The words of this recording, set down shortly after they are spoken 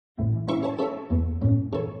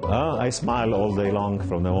I smile all day long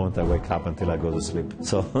from the moment I wake up until I go to sleep.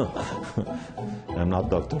 So I'm not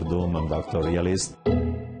Dr. Doom, I'm Dr. Realist.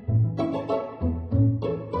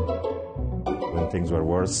 When things were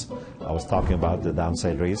worse, I was talking about the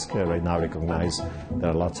downside risk. Right now I recognize there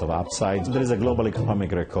are lots of upsides. There is a global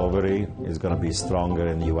economic recovery. It's going to be stronger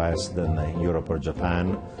in the US than in Europe or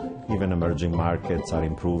Japan. Even emerging markets are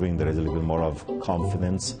improving. There is a little bit more of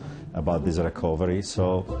confidence about this recovery.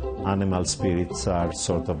 So animal spirits are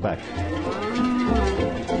sort of back.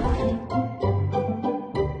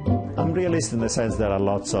 I'm realist in the sense there are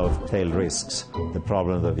lots of tail risks. The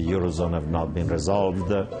problems of the Eurozone have not been resolved.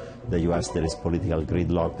 The US, there is political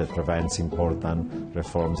gridlock that prevents important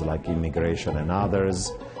reforms like immigration and others.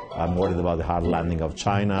 I'm worried about the hard landing of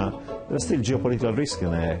China. There's still geopolitical risk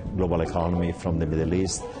in the global economy from the Middle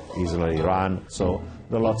East, Israel, Iran. So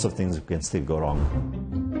there are lots of things that can still go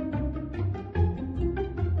wrong.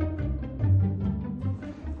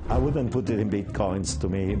 I wouldn't put it in bitcoins. To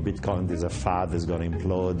me, Bitcoin is a fad, it's going to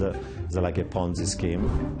implode. It's like a Ponzi scheme.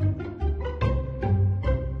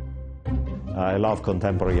 I love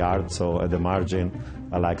contemporary art, so at the margin,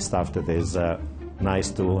 I like stuff that is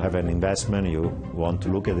nice to have an investment. You want to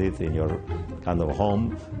look at it in your kind of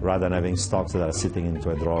home rather than having stocks that are sitting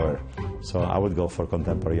into a drawer. So I would go for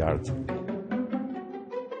contemporary art.